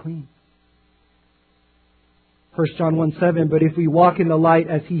be made clean. 1 John 1:7, but if we walk in the light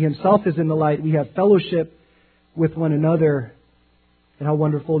as He Himself is in the light, we have fellowship with one another. And how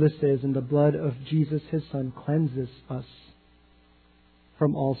wonderful this is. And the blood of Jesus, His Son, cleanses us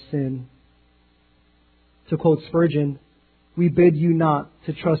from all sin. To quote Spurgeon, we bid you not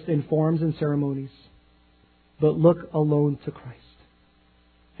to trust in forms and ceremonies, but look alone to Christ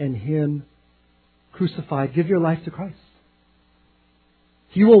and Him crucified. Give your life to Christ.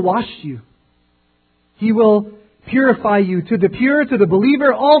 He will wash you. He will purify you. To the pure, to the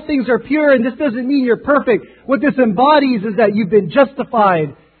believer, all things are pure. And this doesn't mean you're perfect. What this embodies is that you've been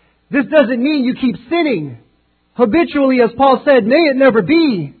justified. This doesn't mean you keep sinning habitually, as Paul said, may it never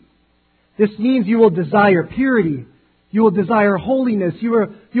be. This means you will desire purity. You will desire holiness.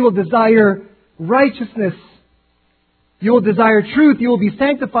 You will desire righteousness. You will desire truth. You will be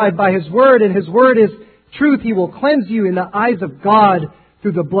sanctified by His Word, and His Word is truth. He will cleanse you in the eyes of God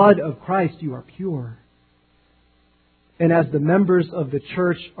through the blood of Christ. You are pure. And as the members of the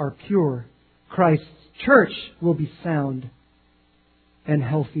church are pure, Christ's church will be sound and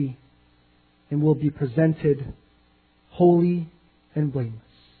healthy and will be presented holy and blameless.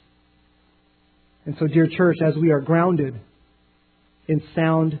 And so, dear church, as we are grounded in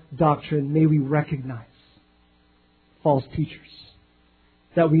sound doctrine, may we recognize false teachers,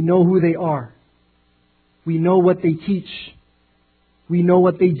 that we know who they are, We know what they teach. We know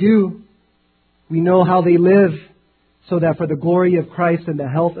what they do. We know how they live, so that for the glory of Christ and the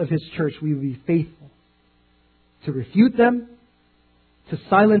health of His church, we will be faithful to refute them, to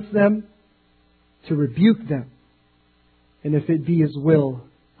silence them, to rebuke them, and if it be His will,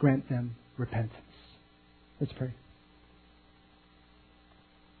 grant them repentance. Let's pray.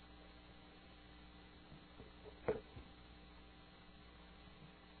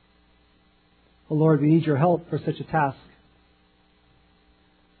 Oh Lord, we need Your help for such a task.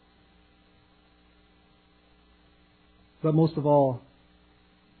 But most of all,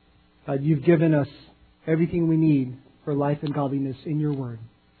 God, You've given us everything we need for life and godliness in Your Word.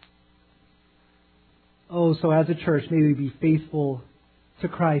 Oh, so as a church, may we be faithful to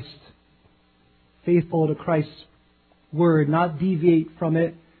Christ. Faithful to Christ's Word, not deviate from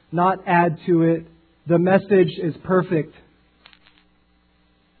it, not add to it. The message is perfect.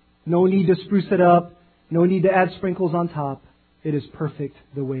 No need to spruce it up. No need to add sprinkles on top. It is perfect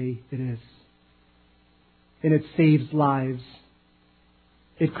the way it is. And it saves lives.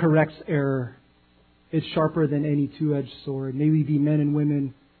 It corrects error. It's sharper than any two-edged sword. May we be men and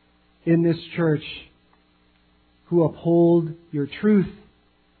women in this church who uphold Your truth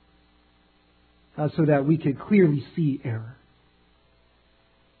so that we can clearly see error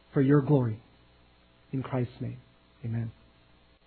for Your glory. In Christ's name, amen.